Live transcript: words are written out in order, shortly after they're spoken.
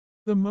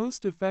The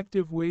most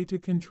effective way to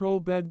control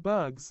bed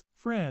bugs,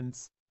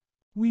 friends.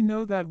 We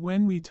know that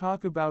when we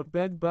talk about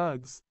bed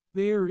bugs,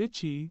 they are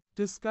itchy,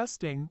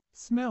 disgusting,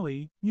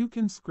 smelly, you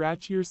can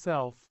scratch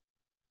yourself.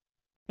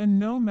 And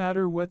no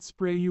matter what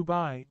spray you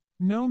buy,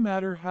 no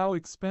matter how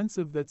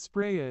expensive that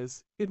spray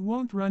is, it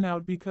won't run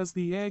out because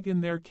the egg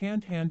in there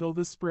can't handle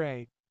the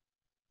spray.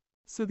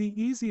 So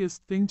the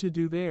easiest thing to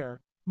do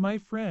there, my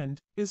friend,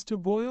 is to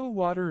boil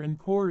water and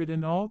pour it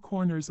in all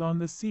corners on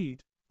the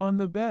seat, on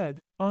the bed,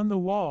 on the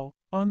wall,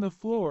 on the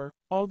floor,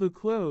 all the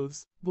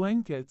clothes,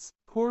 blankets,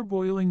 pour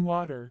boiling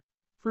water.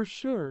 For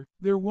sure,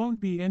 there won't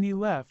be any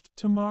left.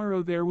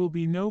 Tomorrow there will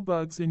be no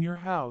bugs in your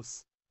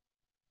house.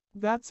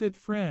 That's it,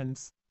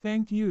 friends.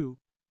 Thank you.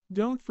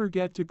 Don't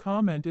forget to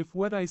comment if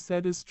what I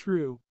said is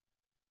true.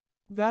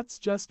 That's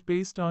just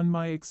based on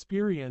my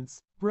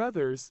experience,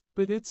 brothers,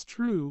 but it's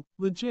true,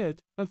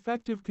 legit,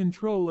 effective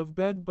control of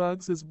bed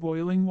bugs is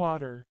boiling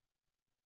water.